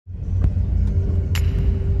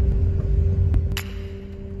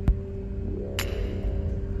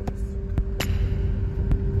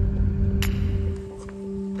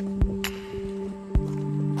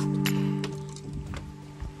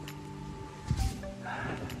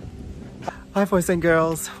Hi boys and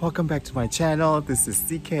girls, welcome back to my channel. This is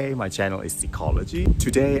CK, my channel is Ecology.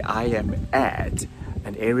 Today I am at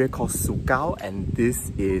an area called Sukau and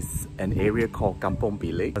this is an area called Kampong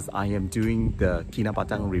Bilit. As I am doing the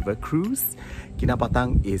Kinabatangan River cruise.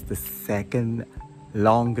 Kinabatangan is the second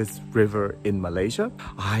longest river in Malaysia.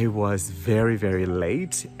 I was very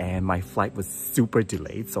late and my flight was super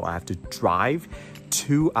delayed, so I have to drive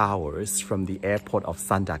 2 hours from the airport of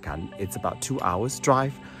Sandakan. It's about 2 hours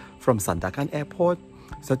drive from Sandakan airport,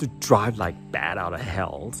 so I had to drive like bat out of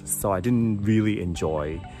hell. So I didn't really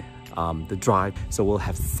enjoy the drive. So we'll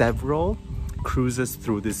have several cruises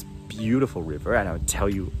through this beautiful river and I'll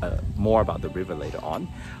tell you more about the river later on.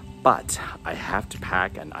 But I have to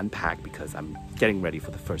pack and unpack because I'm getting ready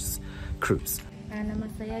for the first cruise. Nama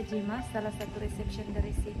saya Jima, salah satu reception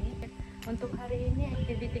dari sini. Untuk hari ini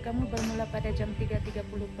aktiviti kamu bermula pada jam 3.30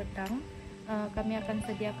 petang. Kami akan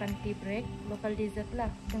sediakan tea break, local dessert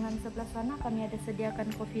lah. Dengan sebelah sana kami ada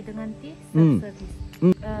sediakan kopi dengan tea, self-service.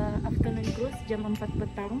 Afternoon cruise jam 4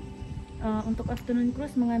 petang. Untuk afternoon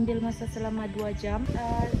cruise mengambil masa selama 2 jam.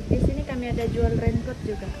 Di sini kami ada jual raincoat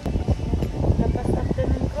juga. Lepas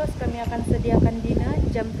afternoon cruise kami akan sediakan dinner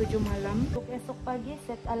jam 7 malam. Untuk esok pagi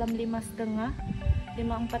set alam 5.30.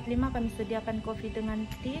 5.45 kami sediakan kopi dengan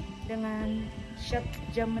tea dengan shot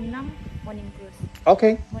jam 6 morning cruise.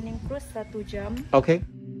 Okay. Morning cruise 1 jam. Okay.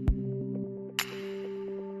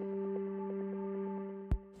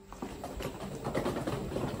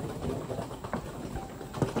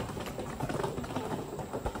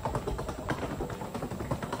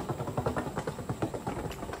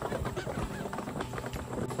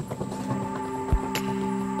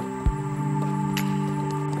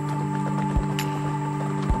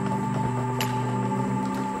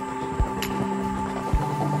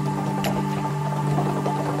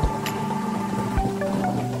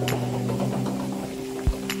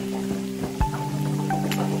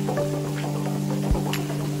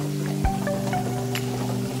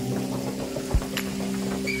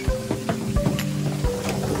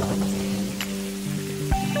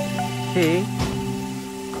 Hey.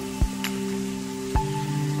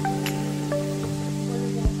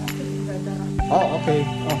 Oh, okay.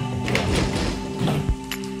 Oh.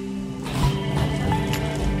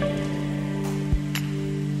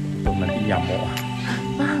 Ito nanti nyamuk.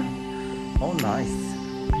 Oh, nice.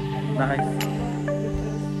 Nice.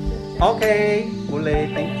 Okay,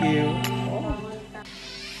 boleh. Thank you.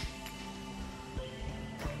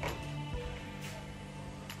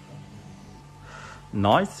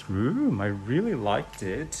 Nice room, I really liked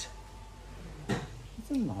it. It's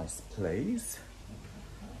a nice place.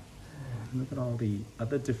 Look at all the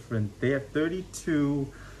other different, they have 32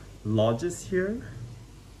 lodges here.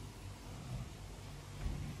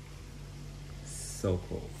 So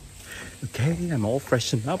cool. Okay, I'm all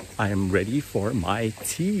freshened up. I am ready for my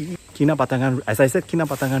tea. Kinabatangan, as I said,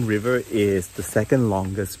 Kinabatangan River is the second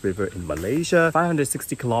longest river in Malaysia,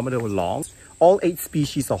 560 kilometers long. All 8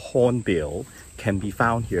 species of hornbill can be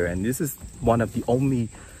found here, and this is one of the only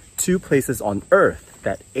 2 places on Earth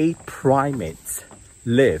that 8 primates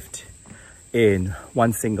lived in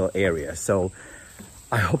one single area. So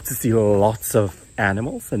I hope to see lots of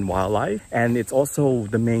animals and wildlife, and it's also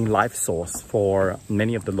the main life source for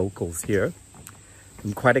many of the locals here.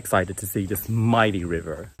 I'm quite excited to see this mighty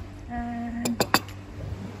river.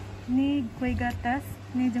 Ni kue gatas,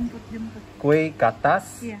 ni jemput-jemput. Kue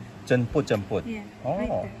gatas? Yeah. Jemput-jemput? Yeah. Oh.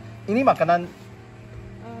 Right. Ini makanan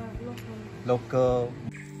Local.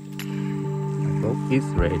 My boat is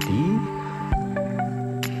ready.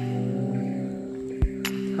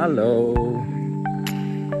 Hello.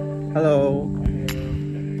 Hello.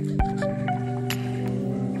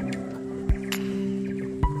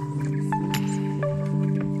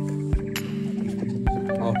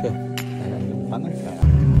 Okay. Panas ya?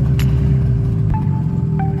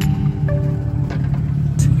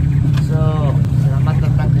 So, selamat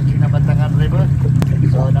datang di Kinabatangan River.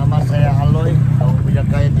 So, nama saya Aloy. Kamu punya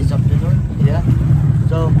kaya this afternoon, ya.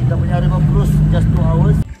 So, kita punya river cruise just 2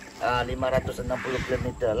 hours. 560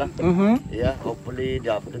 km lah. Ya, hopefully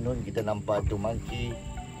the afternoon kita nampak tu monkey.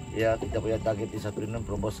 Ya, kita punya target this afternoon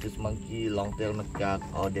proboscis monkey, long tail macaque,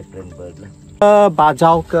 or different bird lah.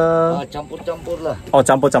 Bajau ke? Campur-campur lah. Oh,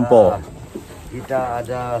 campur-campur. Kita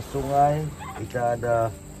ada sungai, kita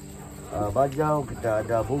ada bajau, kita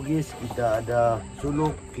ada bugis, kita ada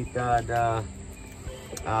suluk, kita ada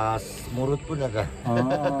murut pun ada.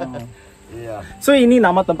 Yeah. So ini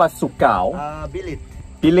nama tempat Sukau? Bilit.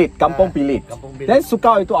 Bilit, Kampung Bilit. Kampung Bilit. Dan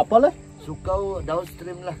Sukau itu apa lah? Sukau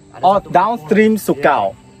downstream lah. Ada oh, downstream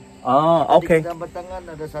Sukau. Yeah. Okay. Di Kinabatangan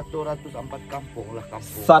ada 104 kampung lah,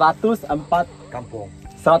 kampung. 104 kampung.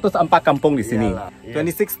 104 kampung di sini. Iyalah, iya.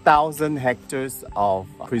 26,000 hectares of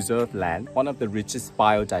preserved land, one of the richest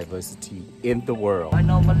biodiversity in the world.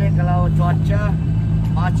 Normally kalau cuaca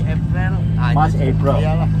March April. March April.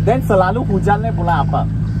 Iyalah. Dan selalu hujannya bulan apa?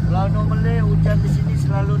 Kalau normally hujan di sini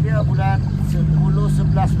selalu dia bulan 10,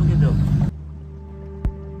 11 begitu.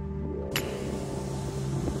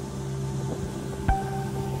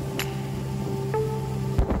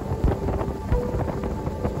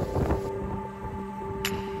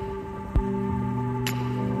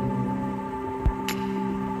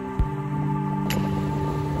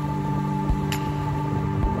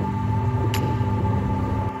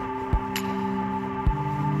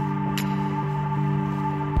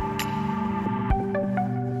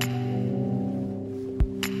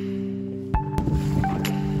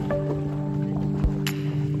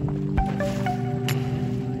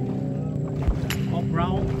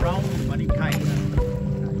 Brown macaque.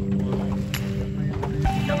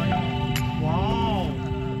 Wow!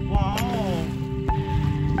 Wow!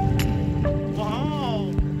 Wow!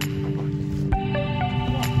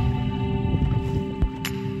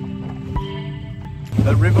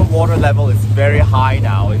 The river water level is very high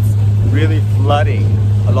now. It's really flooding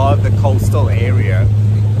a lot of the coastal area,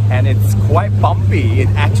 and it's quite bumpy. It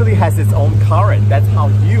actually has its own current. That's how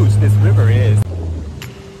huge this river is.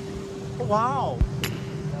 Wow!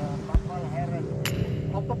 Purple heron.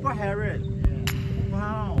 Oh, purple heron.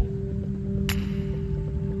 Wow.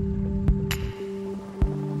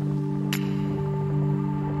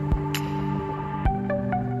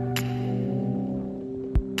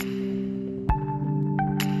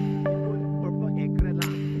 Purple egret lah.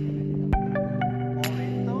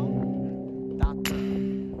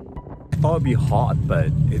 I thought it'd be hot, but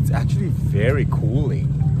it's actually very cooling.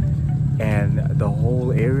 And the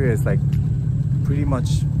whole area is like pretty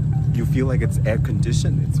much, you feel like it's air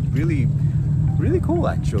conditioned. It's really, really cool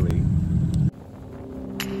actually.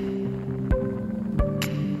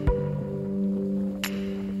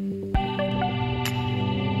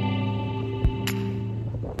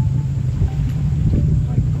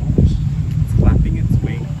 My gosh, it's flapping its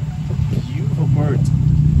wing. Beautiful bird.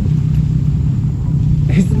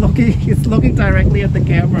 It's looking directly at the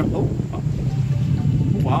camera. Oh,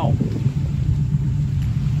 wow.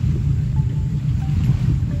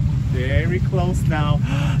 Very close now.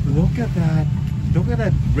 Look at that. Look at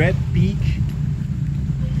that red beak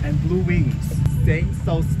and blue wings. Staying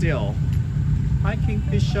so still. Hi,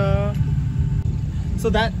 kingfisher. So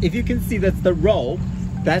that, if you can see, that's the rope.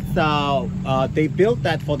 That's they built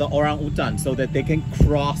that for the orangutan so that they can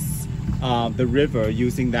cross the river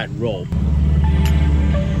using that rope.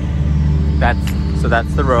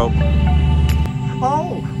 That's the rope.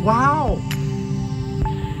 Oh wow!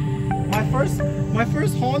 My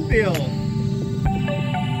first hornbill.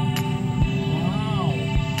 Wow!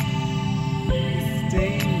 He's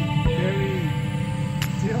staying very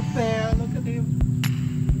still there. Look at him.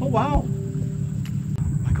 Oh wow! Oh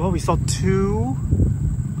my God, we saw 2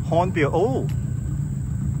 hornbill. Oh,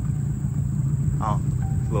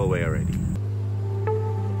 flew away already.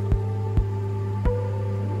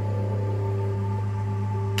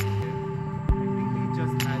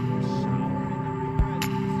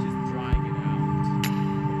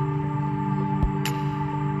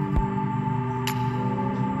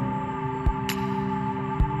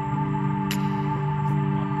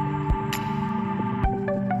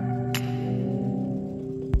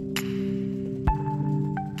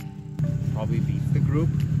 Probably beats the group.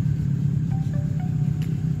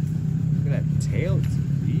 Look at that tail, it's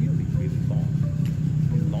really, really long.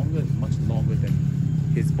 Much longer than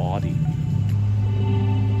his body.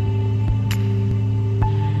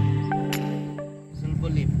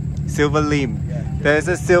 Silver limb. Yeah. There's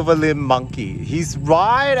a silver limb monkey. He's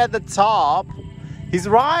right at the top. He's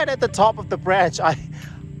right at the top of the branch.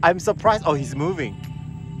 I'm surprised. Oh, he's moving.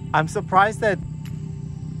 I'm surprised that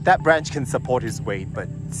that branch can support his weight, but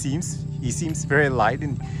he seems very light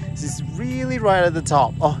and he's really right at the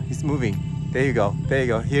top. Oh, he's moving. There you go. There you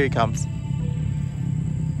go. Here he comes.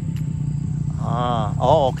 Ah,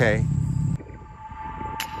 oh, okay.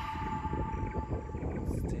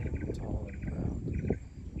 Standing tall and proud.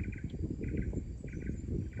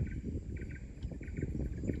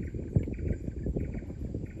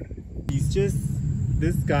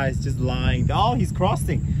 This guy's just lying. Oh, he's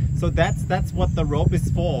crossing. So that's what the rope is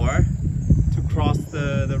for, to cross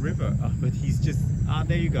the river. Oh, but he's just,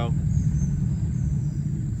 there you go.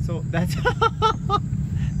 So that's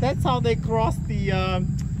that's how they cross the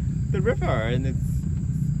river, and it's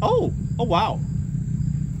oh wow.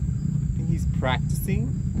 I think he's practicing.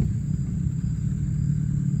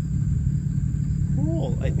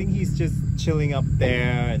 cool. I think he's just chilling up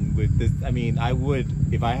there and with this. I mean, I would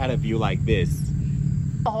if I had a view like this.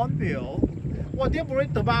 Hornbill. Wah, dia boleh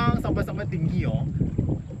terbang sampai tinggi oh.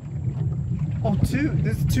 Oh,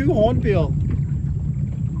 there's two hornbill.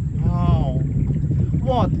 Wow.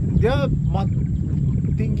 Wah, dia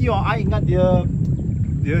tinggi oh. I ingat dia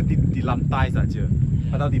di lantai saja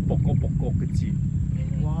atau di pokok-pokok kecil.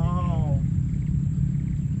 Wow.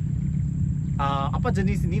 Apa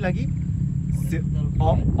jenis ini lagi?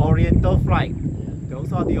 Oriental flight.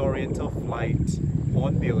 Those are the Oriental flight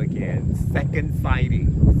hornbill again. Second sighting.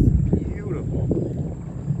 Beautiful.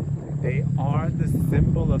 They are the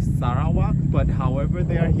symbol of Sarawak, but however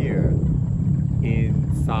they are here in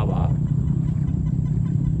Sabah,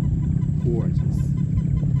 gorgeous.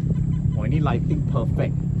 Oh, any lighting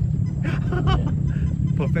perfect.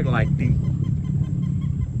 Perfect lighting.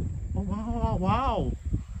 Oh wow, wow.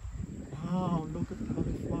 Wow, look at how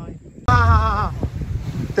they fly. Ah,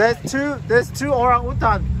 there's two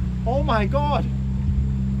orangutan. Oh my god.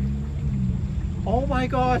 Oh my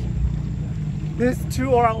god. There's two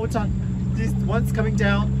orangutan. This one's coming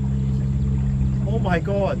down. Oh my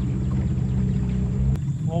god.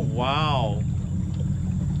 Oh wow.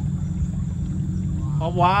 Oh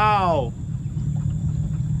wow.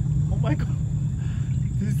 Oh my god.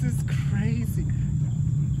 This is crazy.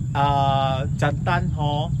 Jantan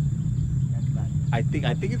ho. I think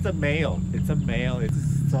it's a male. It's a male. It's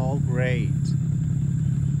so great.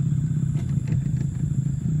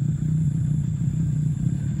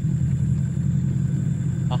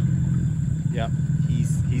 Yep,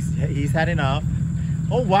 he's had enough.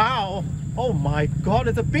 Oh wow! Oh my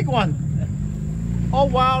god, it's a big one! Oh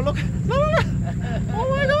wow, look! Look!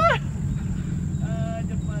 Oh my god!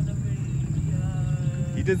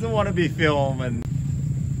 He doesn't want to be filmed, and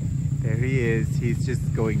there he is. He's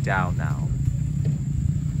just going down now.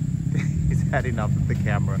 He's had enough of the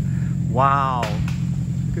camera. Wow!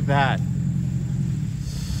 Look at that!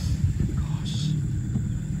 Gosh!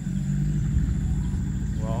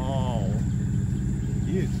 Wow!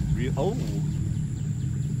 He is real. Oh,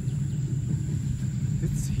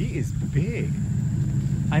 he is big.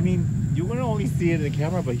 I mean, you wouldn't only see it in the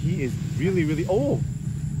camera, but he is really, really. Oh,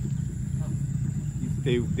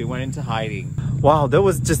 they went into hiding. Wow, that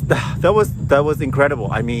was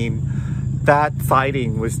incredible. I mean, that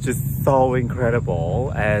sighting was just so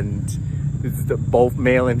incredible, and it's both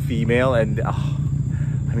male and female, and.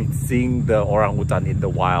 I mean, seeing the orangutan in the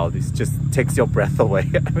wild, it just takes your breath away.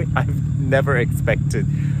 I mean, I've never expected.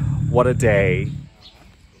 What a day.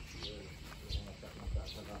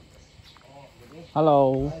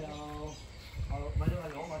 Hello.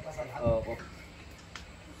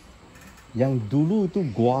 Yang dulu tu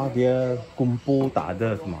gua dia kumpul tak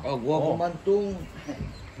ada semua. Oh, gua pembantung.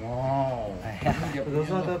 Wow.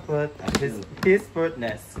 Those are the bird. His bird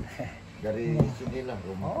nest. Dari sinilah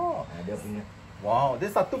rumah. Oh. Dia punya. Wow, dia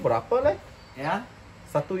satu berapa leh? Ya?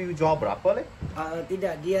 Satu you jual berapa leh?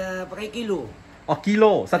 Tidak, dia pakai kilo. Oh,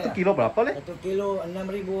 kilo. Satu Ya. kilo berapa leh? 1 kilo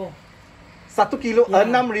 6.000. Satu kilo Ya.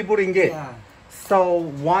 6,000 ringgit. Ya. So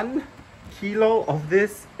 1 kilo of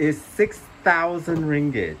this is 6,000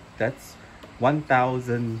 ringgit. That's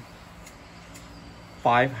 1,500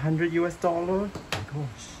 US dollar. Oh my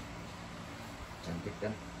gosh. Cantik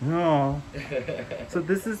kan? No. So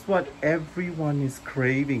this is what everyone is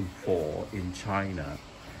craving for in China.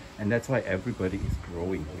 And that's why everybody is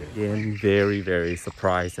growing here. Again, very, very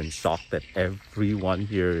surprised and shocked that everyone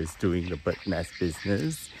here is doing the bird nest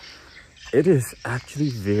business. It is actually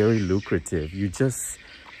very lucrative. You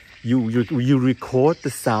record the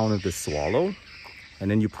sound of the swallow, and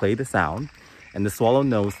then you play the sound, and the swallow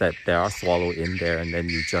knows that there are swallow in there, and then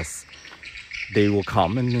they will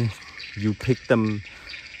come and you pick them.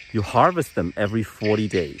 You harvest them every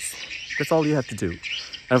 40 days. That's all you have to do.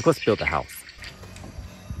 And of course, build a house.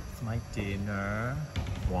 It's my dinner.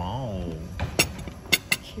 Wow.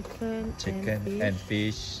 Chicken and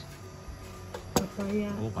fish.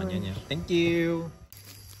 Papaya. Oh, banyaknya. Thank you.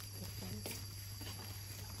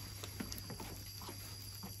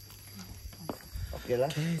 Okay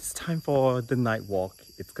lah. Okay, it's time for the night walk.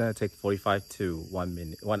 It's gonna take 45 to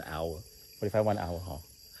 1 hour. 45, 1 hour, huh?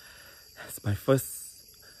 It's my first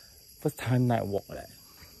time night walk.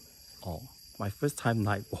 Oh, my first time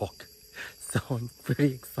night walk. So I'm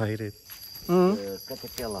pretty excited.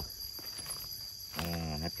 Kata-kata lah.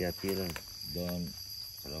 Hati-hati lah.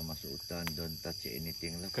 Kalau masuk hutan, don't touch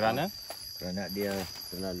anything lah. Kerana? Kerana dia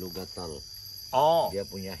terlalu gatal. Oh, Dia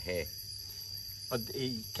punya hair.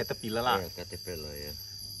 caterpillar lah. Ya, caterpillar ya.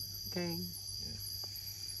 Okay.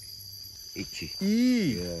 Itchy.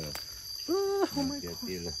 Eee. Ya. Oh my god.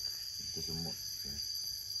 Hati-hati lah. Itu semua. Ya.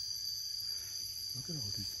 Look at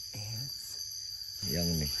all these ants. Yang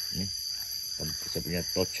ni. Saya punya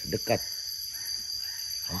torch dekat.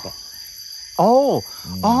 Nampak? Oh,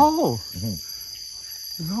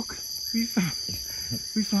 look, we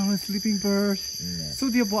found a sleeping bird.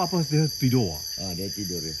 So dia buat apa? Dia tidur. Dia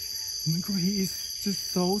tidur ya. Oh my god, he is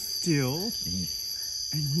just so still.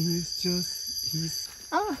 And he's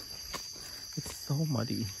it's so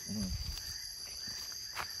muddy.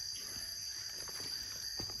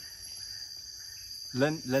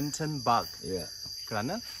 Lantern bug. Ya.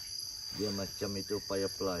 Kerana? Dia macam itu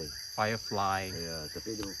firefly. Firefly. Ya,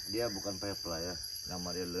 tapi dia bukan firefly ya. Nama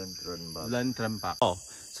dia lantern bug. Lantern bug. Oh,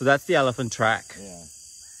 so that's the elephant track. Yeah.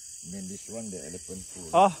 And then this one, the elephant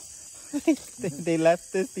pool. Oh, they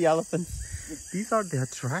left the elephants. These are their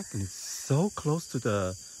track and it's so close to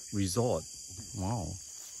the resort. Wow.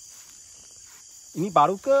 Ini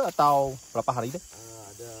baru ke atau berapa hari deh?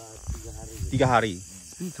 Ada 3 hari. 3 hari.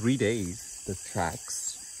 It's been 3 days, the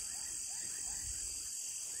tracks.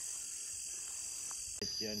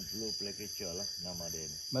 Malaysian blue flycatcher lah nama dia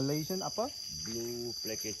ni. Malaysian apa? Blue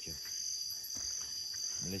flycatcher.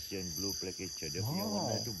 Malaysian blue flycatcher. Dia punya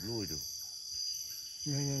Wow. warna tu blue tu.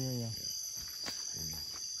 Ya.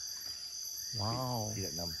 Wow.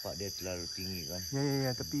 Tidak nampak dia terlalu tinggi kan?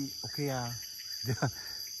 Ya, tapi okay ya. Dia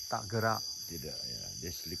tak gerak. Tidak ya,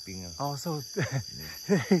 dia sleeping lah. Oh, so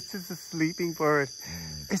it's just a sleeping bird.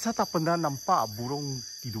 Saya tak pernah nampak burung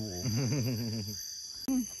tidur.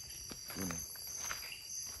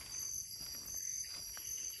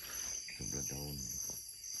 Sebelah daun.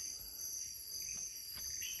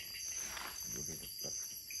 Boleh dekat.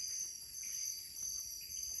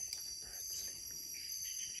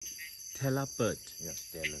 Terra bird. Ya,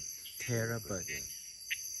 Stella. Terra bird.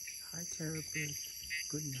 Hi, Terra bird.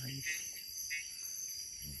 Good night.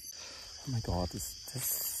 Oh my god, this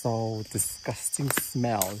so disgusting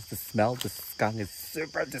smell. The smell of the skunk is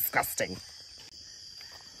super disgusting.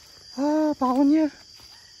 Baunya.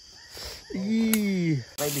 Eee.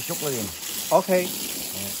 Besok lagi. Okay.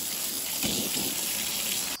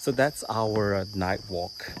 So that's our night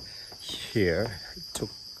walk here. It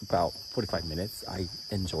took about 45 minutes. I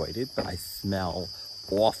enjoyed it, but I smell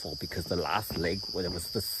awful because the last leg, when it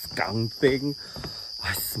was the skunk thing,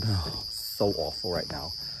 I smell so awful right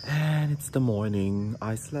now. And it's the morning.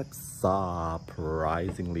 I slept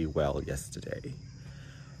surprisingly well yesterday.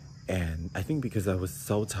 And I think because I was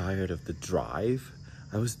so tired of the drive,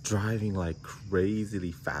 I was driving like crazily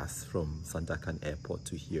fast from Sandakan airport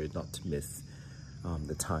to here, not to miss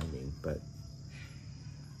the timing, but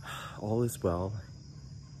all is well.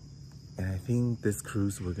 And I think this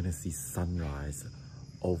cruise we're gonna see sunrise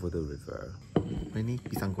over the river. Ini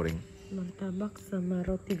pisang goreng. Martabak sama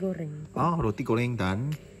roti goreng. Oh, roti goreng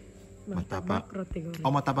dan Martabak roti goreng.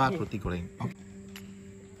 oh, martabak roti goreng. Okay.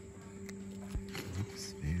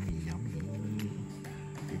 Looks very yummy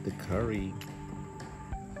with the curry.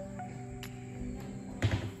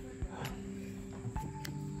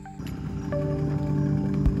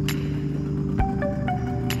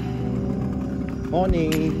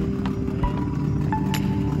 Morning.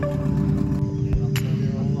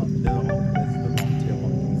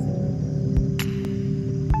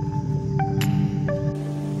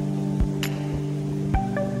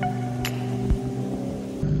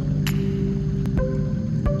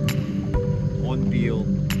 Hornbill.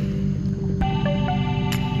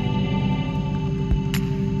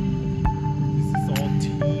 This is all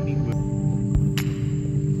teeming with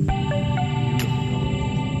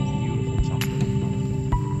beautiful chocolate.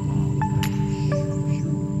 Wow,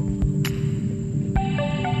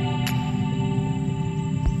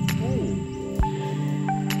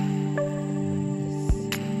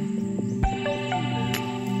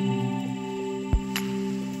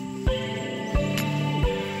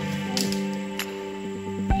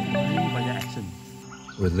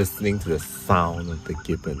 we're listening to the sound of the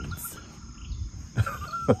gibbons.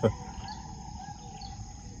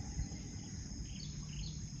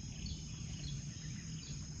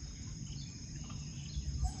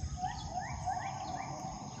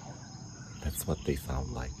 That's what they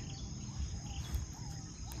sound like.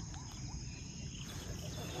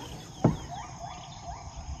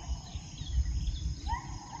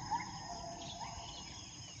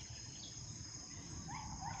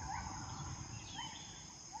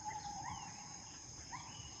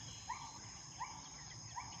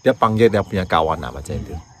 Dia panggil dia punya kawan lah macam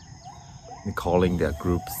itu. They calling their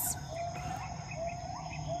groups.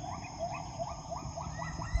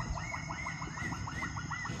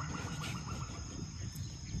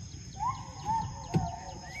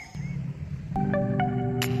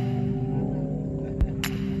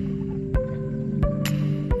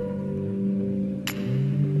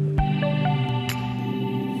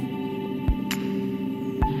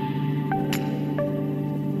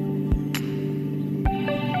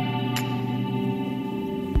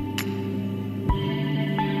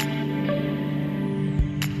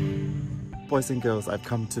 boys and girls, I've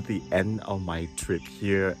come to the end of my trip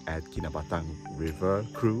here at Kinabatangan River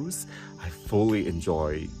cruise. I fully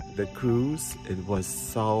enjoyed the cruise. It was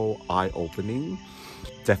so eye-opening.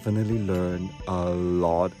 Definitely learned a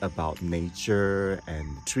lot about nature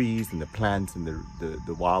and the trees and the plants and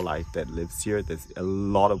the wildlife that lives here. There's a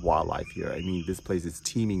lot of wildlife here. I mean, this place is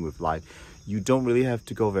teeming with life. You don't really have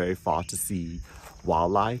to go very far to see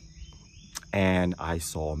wildlife. And I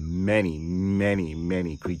saw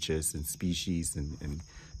many creatures and species and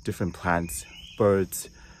different plants, birds,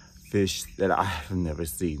 fish that I have never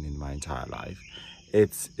seen in my entire life.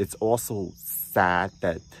 It's also sad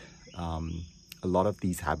that a lot of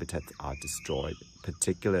these habitats are destroyed,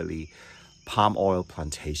 particularly palm oil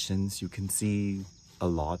plantations. You can see a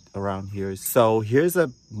lot around here. So here's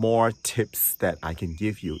more tips that I can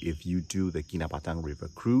give you if you do the Kinabatangan River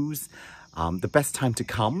cruise. The best time to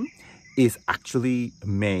come is actually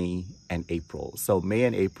May and April. So May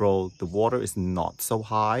and April, the water is not so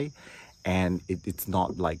high and it's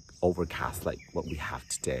not like overcast like what we have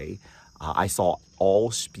today. I saw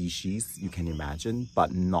all species you can imagine,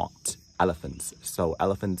 but not elephants. So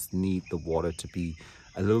elephants need the water to be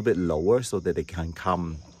a little bit lower so that they can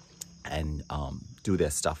come and do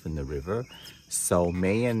their stuff in the river. So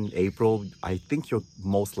May and April, I think you're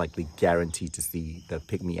most likely guaranteed to see the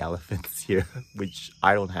pygmy elephants here, which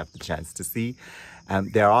I don't have the chance to see.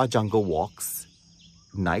 There are jungle walks,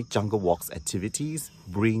 night jungle walks activities.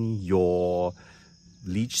 Bring your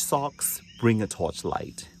leech socks, bring a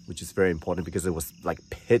torchlight, which is very important because it was like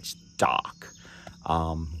pitch dark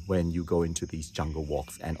when you go into these jungle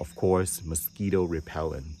walks. And of course, mosquito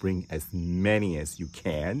repellent, bring as many as you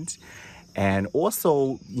can. And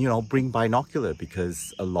also, you know, bring binocular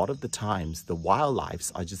because a lot of the times the wildlife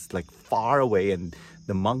are just like far away and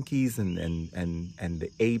the monkeys and the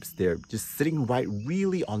apes, they're just sitting right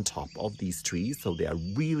really on top of these trees. So they are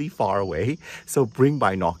really far away. So bring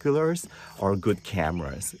binoculars or good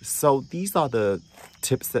cameras. So these are the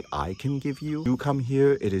tips that I can give you. You come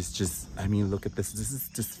here, it is just, I mean, look at this. This is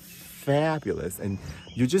just fabulous. And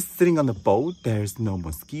you're just sitting on the boat. There's no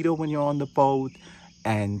mosquito when you're on the boat.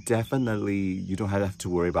 And definitely you don't have to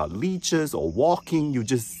worry about leeches or walking. You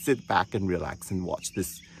just sit back and relax and watch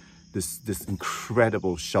this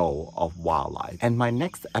incredible show of wildlife. And my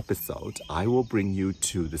next episode, I will bring you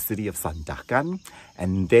to the city of Sandakan,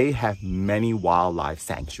 and they have many wildlife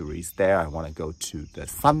sanctuaries there. I want to go to the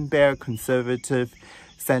Sun Bear Conservative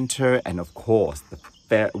Center and of course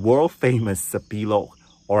the world famous Sapilo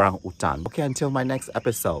Orangutan. Okay, until my next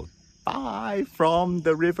episode. Bye from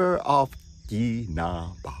the river of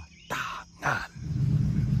Kinabatangan.